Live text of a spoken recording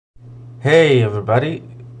Hey everybody,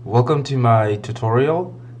 welcome to my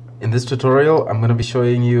tutorial. In this tutorial, I'm going to be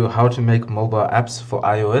showing you how to make mobile apps for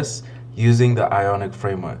iOS using the Ionic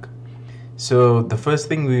Framework. So the first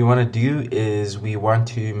thing we want to do is we want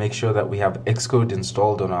to make sure that we have Xcode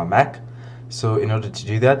installed on our Mac. So in order to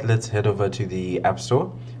do that, let's head over to the App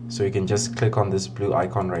Store. So you can just click on this blue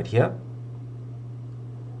icon right here.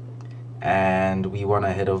 And we want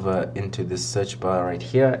to head over into this search bar right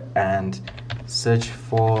here and search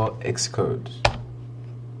for Xcode.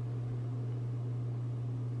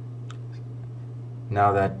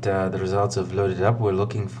 Now that the results have loaded up, we're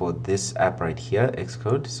looking for this app right here,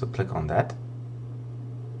 Xcode, so click on that.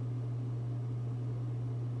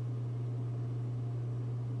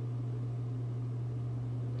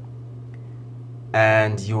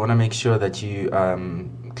 And you want to make sure that you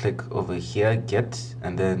click over here, get,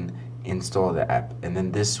 and then install the app. And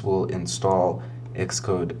then this will install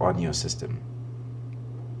Xcode on your system.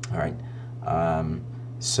 All right.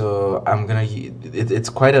 So I'm gonna. It's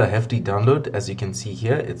quite a hefty download, as you can see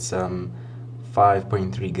here. It's 5.3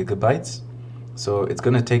 gigabytes. So it's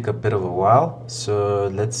gonna take a bit of a while. So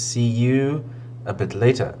let's see you a bit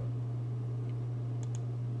later.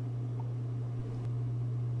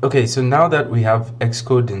 Okay, so now that we have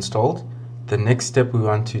Xcode installed, the next step we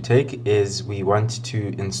want to take is we want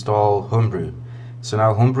to install Homebrew. So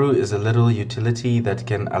now Homebrew is a little utility that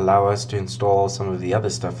can allow us to install some of the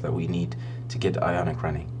other stuff that we need to get Ionic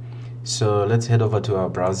running. So let's head over to our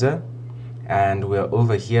browser, and we're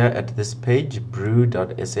over here at this page,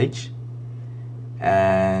 brew.sh,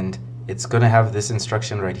 and it's going to have this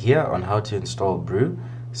instruction right here on how to install Brew.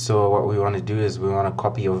 So what we want to do is we want to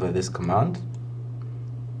copy over this command.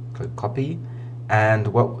 Click copy, and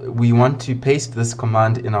what we want to paste this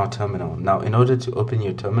command in our terminal. Now in order to open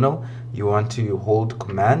your terminal, you want to hold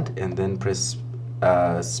command and then press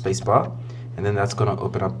spacebar, and then that's going to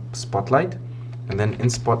open up Spotlight, and then in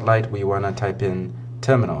Spotlight we want to type in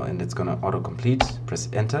terminal, and it's going to autocomplete. Press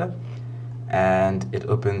enter, and it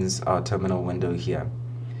opens our terminal window here.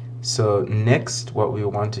 So next what we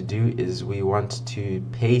want to do is we want to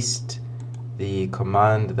paste the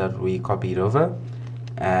command that we copied over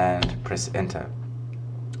and press enter.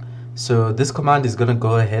 So this command is going to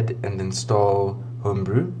go ahead and install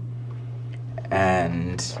Homebrew,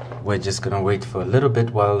 and we're just going to wait for a little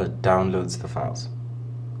bit while it downloads the files.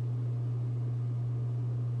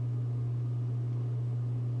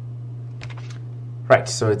 Right,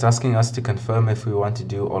 so it's asking us to confirm if we want to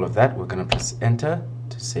do all of that. We're going to press enter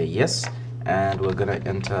to say yes, and we're going to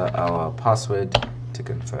enter our password to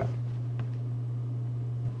confirm.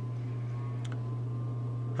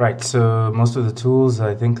 Right, so most of the tools,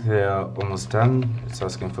 I think they are almost done. It's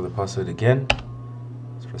asking for the password again.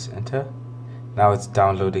 Let's press enter. Now it's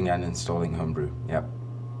downloading and installing Homebrew. Yep,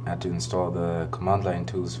 I had to install the command line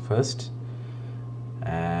tools first,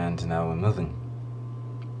 and now we're moving.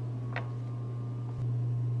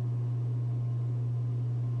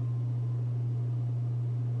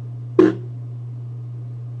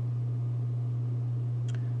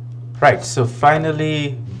 Right, so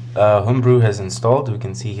finally Homebrew has installed. We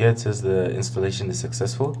can see here it says the installation is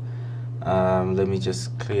successful. Let me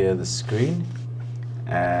just clear the screen,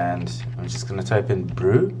 and I'm just going to type in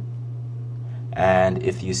brew, and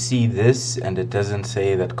if you see this and it doesn't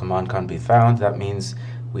say that command can't be found, that means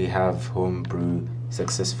we have Homebrew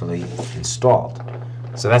successfully installed.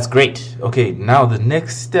 So that's great. Okay, now the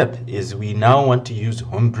next step is we now want to use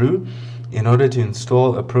Homebrew in order to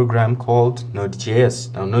install a program called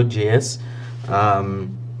Node.js. Now Node.js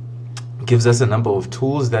gives us a number of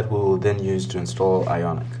tools that we'll then use to install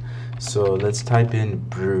Ionic. So let's type in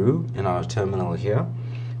brew in our terminal here.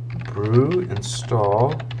 Brew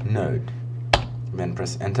install node. Then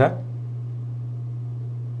press enter.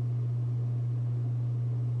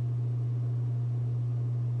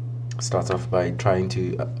 Starts off by trying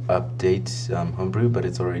to update Homebrew, but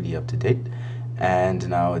it's already up to date. And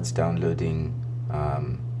now it's downloading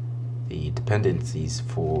the dependencies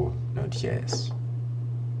for Node.js.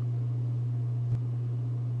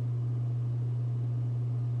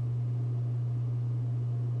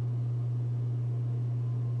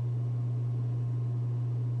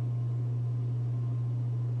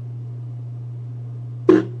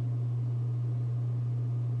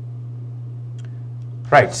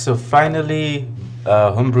 Right, so finally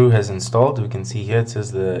Homebrew has installed. We can see here it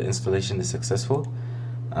says the installation is successful.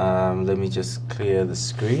 Let me just clear the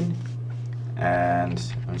screen,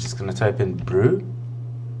 and I'm just going to type in brew,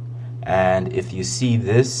 and if you see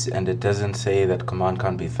this and it doesn't say that command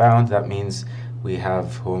can't be found, that means we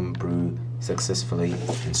have Homebrew successfully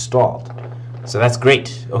installed. So that's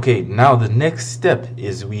great. Okay, now the next step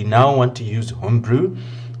is we now want to use Homebrew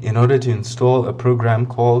in order to install a program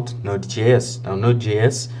called Node.js. Now,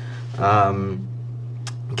 Node.js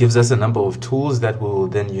gives us a number of tools that we'll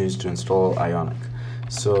then use to install Ionic.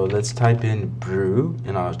 So let's type in brew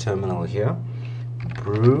in our terminal here.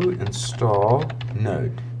 Brew install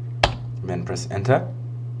node. Then press enter.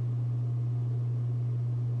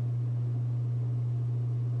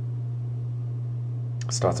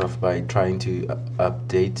 Starts off by trying to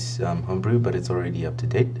update Homebrew, but it's already up to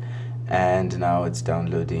date. And now it's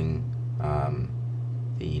downloading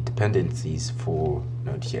the dependencies for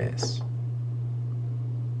Node.js.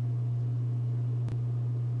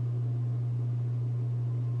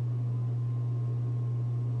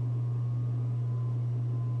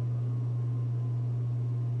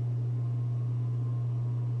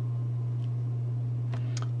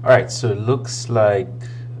 Alright, so it looks like,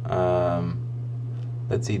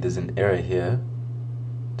 let's see, there's an error here.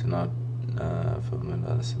 Do not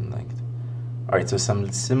symlink. Alright, so some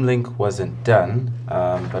symlink wasn't done,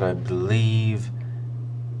 but I believe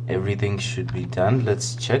everything should be done.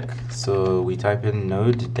 Let's check. So we type in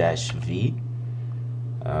node-v.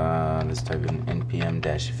 Let's type in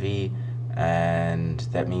npm-v, and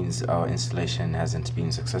that means our installation hasn't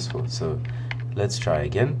been successful. So let's try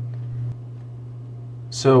again.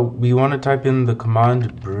 So we want to type in the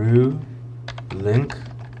command brew link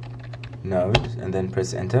node and then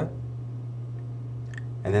press enter,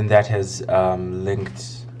 and then that has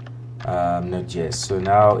linked Node.js. So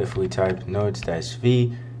now if we type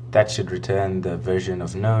node-v, that should return the version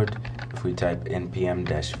of Node. If we type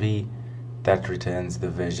npm-v, that returns the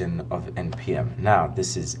version of npm. Now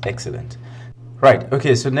this is excellent. Right,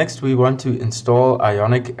 okay, so next we want to install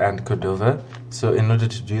Ionic and Cordova. So in order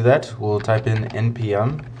to do that, we'll type in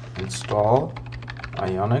npm install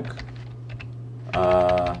Ionic.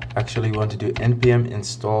 Actually, we want to do npm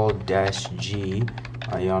install -g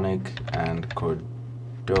Ionic and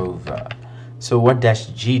Cordova. So what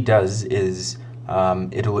 -g does is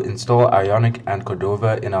it will install Ionic and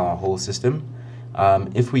Cordova in our whole system.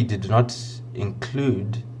 If we did not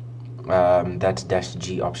include that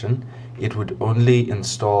 -g option, it would only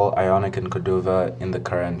install Ionic and Cordova in the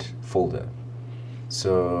current folder.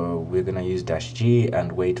 So we're going to use -g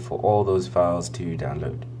and wait for all those files to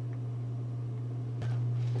download.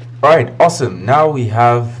 Alright, awesome. Now we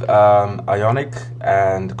have Ionic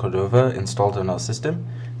and Cordova installed on our system.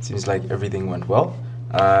 Seems like everything went well.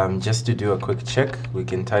 Just to do a quick check, we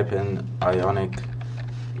can type in Ionic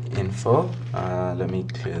info. Let me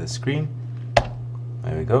clear the screen.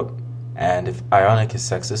 There we go. And if Ionic is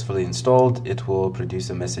successfully installed, it will produce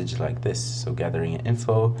a message like this. So gathering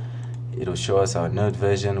info, it'll show us our node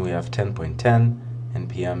version. We have 10.10,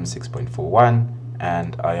 npm 6.41,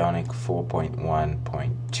 and Ionic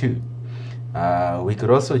 4.1.2. We could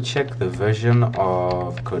also check the version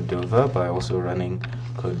of Cordova by also running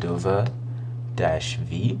Cordova-v,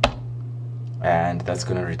 and that's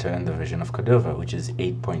going to return the version of Cordova, which is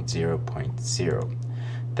 8.0.0.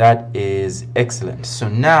 That is excellent. So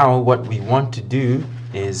now what we want to do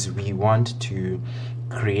is we want to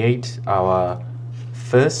create our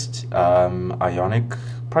first Ionic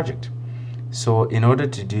project. So in order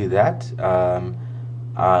to do that,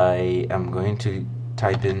 I am going to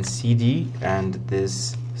type in cd and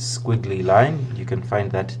this squiggly line. You can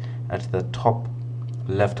find that at the top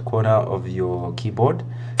left corner of your keyboard.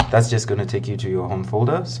 That's just going to take you to your home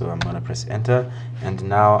folder. So I'm going to press enter, and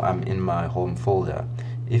now I'm in my home folder.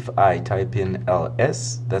 If I type in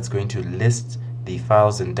ls, that's going to list the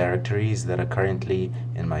files and directories that are currently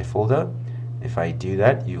in my folder. If I do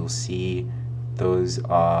that, you'll see those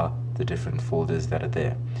are the different folders that are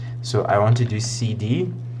there. So I want to do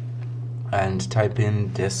cd and type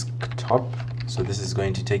in desktop. So this is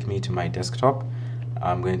going to take me to my desktop.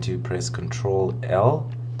 I'm going to press Ctrl L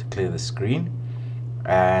to clear the screen.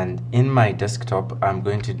 And in my desktop, I'm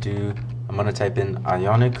going to type in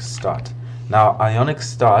Ionic start. Now, Ionic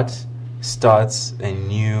start starts a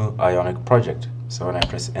new Ionic project. So when I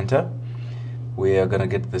press enter, we are going to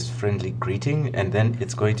get this friendly greeting, and then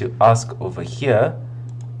it's going to ask over here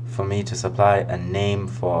for me to supply a name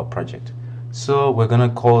for our project. So we're going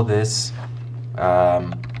to call this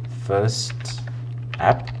first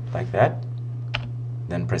app, like that.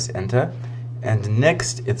 Then press enter. And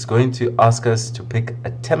next, it's going to ask us to pick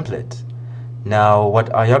a template. Now,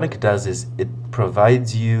 what Ionic does is it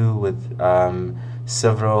provides you with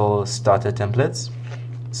several starter templates.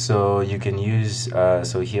 So you can use,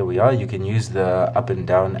 so here we are, you can use the up and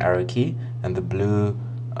down arrow key, and the blue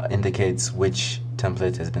indicates which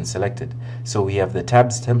template has been selected. So we have the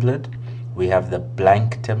tabs template, we have the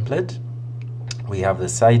blank template, we have the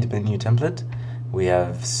side menu template, we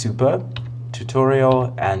have super,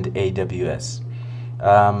 tutorial, and AWS.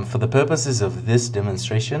 For the purposes of this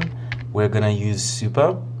demonstration, we're going to use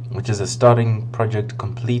Super, which is a starting project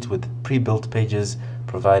complete with pre-built pages,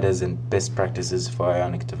 providers, and best practices for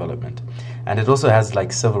Ionic development. And it also has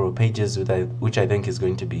like several pages which I think is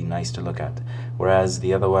going to be nice to look at, whereas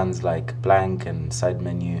the other ones like blank and side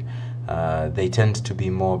menu, they tend to be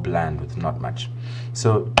more bland with not much.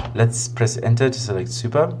 So let's press enter to select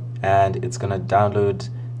Super, and it's going to download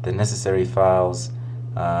the necessary files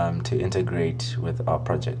to integrate with our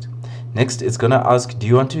project. Next, it's going to ask, do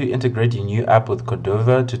you want to integrate your new app with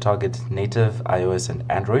Cordova to target native iOS and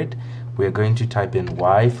Android? We're going to type in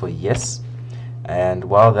Y for yes. And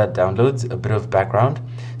while that downloads, a bit of background.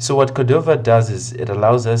 So what Cordova does is it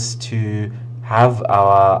allows us to have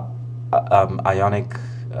our Ionic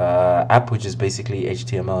app, which is basically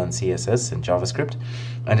HTML and CSS and JavaScript,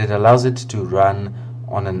 and it allows it to run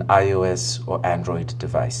on an iOS or Android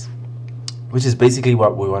device, which is basically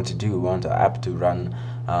what we want to do. We want our app to run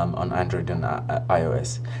on Android and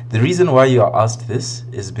iOS. The reason why you are asked this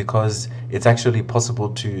is because it's actually possible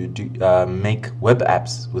to make web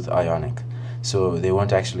apps with Ionic. So they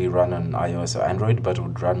won't actually run on iOS or Android, but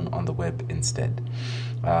would run on the web instead.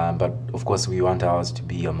 But of course, we want ours to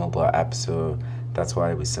be a mobile app, so that's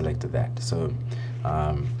why we selected that. So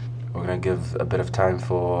we're going to give a bit of time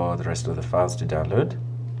for the rest of the files to download.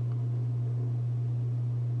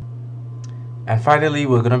 And finally,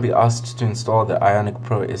 we're going to be asked to install the Ionic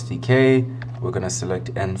Pro SDK. We're going to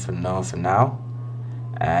select N for no for now.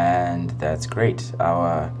 And that's great.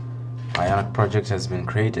 Our Ionic project has been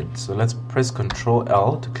created. So let's press Ctrl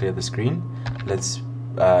L to clear the screen. Let's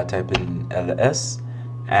type in ls,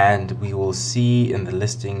 and we will see in the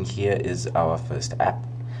listing here is our first app.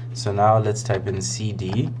 So now let's type in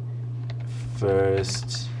cd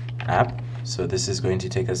first app. So this is going to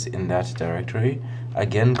take us in that directory.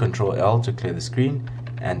 Again, Ctrl L to clear the screen,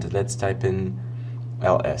 and let's type in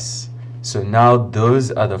ls. So now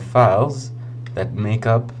those are the files that make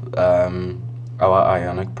up our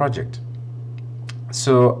Ionic project.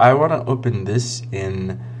 So I want to open this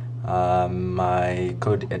in my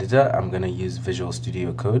code editor. I'm going to use Visual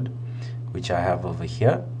Studio Code, which I have over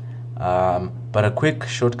here. But a quick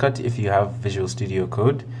shortcut, if you have Visual Studio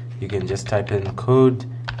Code, you can just type in code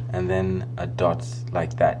and then a dot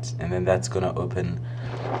like that, and then that's going to open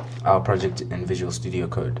our project in Visual Studio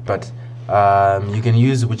Code. But you can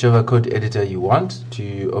use whichever code editor you want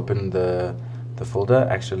to open the folder.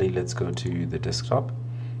 Actually, let's go to the desktop.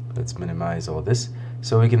 Let's minimize all this.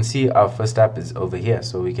 So we can see our first app is over here.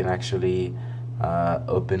 So we can actually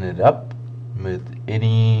open it up with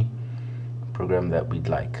any program that we'd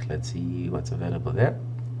like. Let's see what's available there.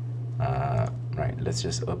 Right, let's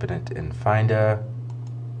just open it in Finder,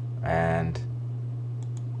 and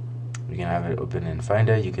we can have it open in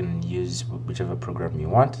Finder. You can use whichever program you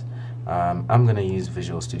want. I'm going to use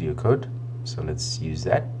Visual Studio Code, so let's use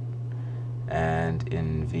that. And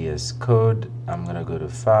in VS Code, I'm going to go to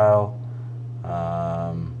File,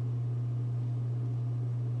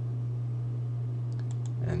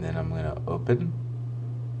 and then I'm going to open,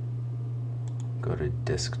 go to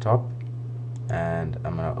Desktop, and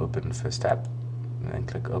I'm going to open First App, and then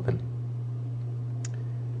click Open.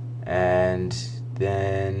 And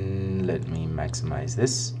then let me maximize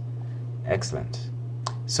this. Excellent.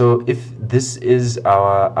 So if this is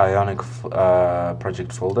our Ionic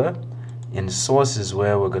project folder, in source is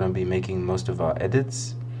where we're going to be making most of our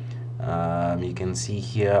edits. You can see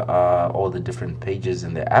here are all the different pages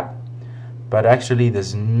in the app, but actually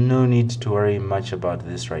there's no need to worry much about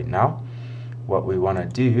this right now. What we want to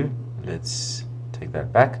do, let's take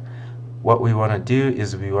that back. What we want to do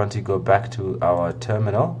is we want to go back to our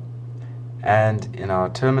terminal, and in our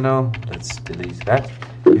terminal, let's delete that.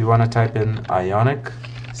 We want to type in Ionic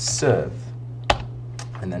Serve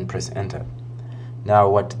and then press enter. Now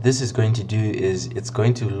what this is going to do is it's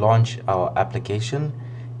going to launch our application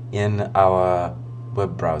in our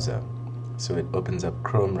web browser. So it opens up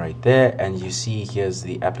Chrome right there, and you see here's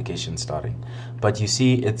the application starting. But you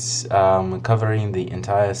see it's covering the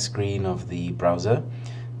entire screen of the browser.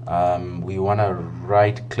 We want to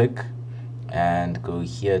right click and go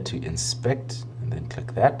here to inspect, and then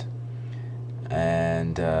click that.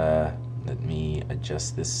 And let me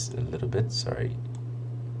adjust this a little bit, sorry.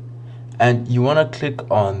 And you want to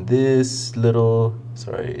click on this little,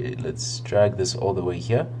 sorry, let's drag this all the way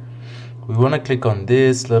here. We want to click on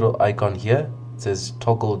this little icon here. It says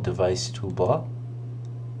toggle device toolbar.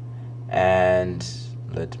 And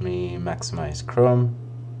let me maximize Chrome.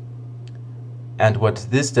 And what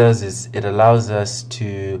this does is it allows us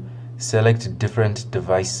to select different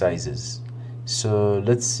device sizes. So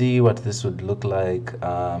let's see what this would look like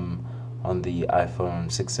on the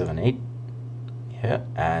iPhone 6, 7, 8. here,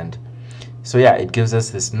 and so yeah, it gives us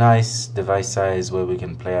this nice device size where we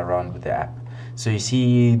can play around with the app. So you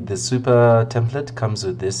see the super template comes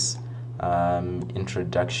with this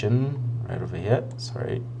introduction right over here.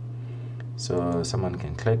 Sorry, so someone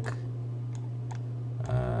can click.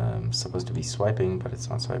 Supposed to be swiping, but it's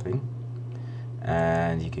not swiping.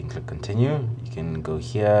 And you can click continue. You can go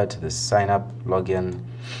here to the sign up, login.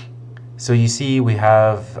 So you see we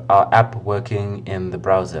have our app working in the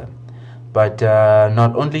browser. But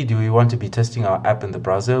not only do we want to be testing our app in the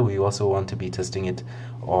browser, we also want to be testing it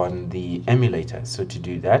on the emulator. So to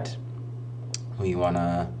do that, we want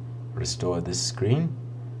to restore this screen.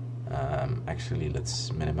 Actually,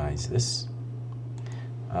 let's minimize this.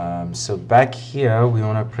 So back here, we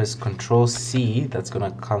want to press Control C. That's going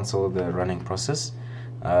to cancel the running process.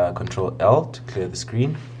 Control L to clear the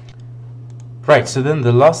screen. Right, so then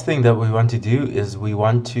the last thing that we want to do is we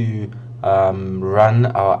want to run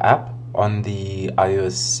our app on the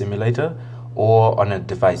iOS simulator or on a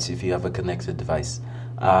device if you have a connected device.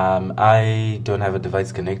 I don't have a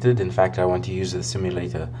device connected. In fact, I want to use the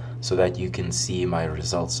simulator so that you can see my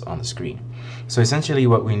results on the screen. So essentially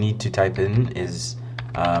what we need to type in is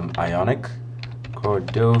Ionic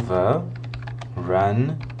Cordova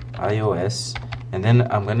Run Ios, and then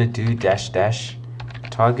I'm going to do --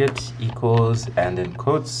 target equals, and in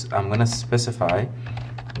quotes I'm going to specify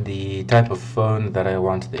the type of phone that I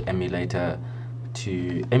want the emulator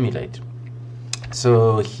to emulate.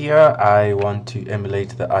 So here I want to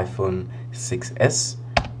emulate the iPhone 6s,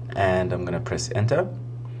 and I'm going to press enter.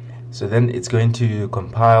 So then it's going to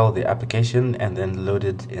compile the application and then load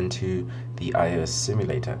it into the iOS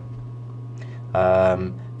simulator.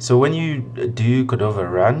 So when you do Cordova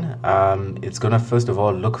Run, it's going to first of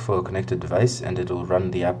all look for a connected device, and it will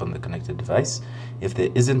run the app on the connected device. If there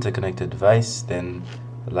isn't a connected device, then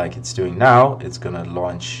like it's doing now, it's going to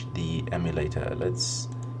launch the emulator. Let's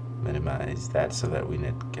minimize that so that we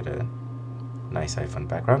get a nice iPhone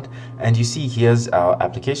background. And you see here's our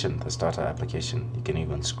application, the starter application. You can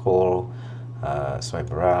even scroll, swipe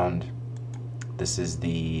around. This is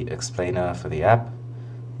the explainer for the app.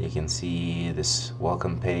 You can see this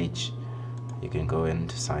welcome page. You can go in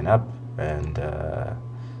to sign up and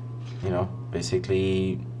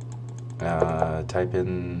basically type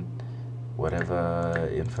in whatever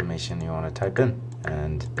information you want to type in,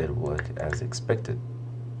 and it'll work as expected.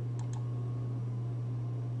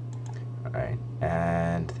 Alright,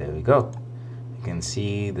 and there we go. You can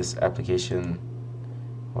see this application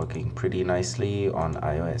working pretty nicely on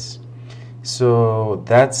iOS. So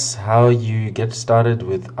that's how you get started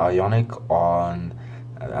with Ionic on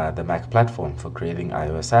the Mac platform for creating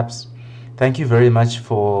iOS apps. Thank you very much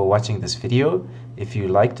for watching this video. If you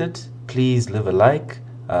liked it, please leave a like,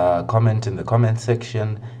 comment in the comment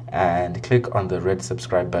section, and click on the red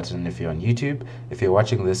subscribe button if you're on YouTube. If you're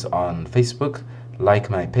watching this on Facebook, like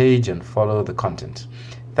my page and follow the content.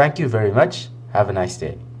 Thank you very much. Have a nice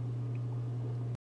day.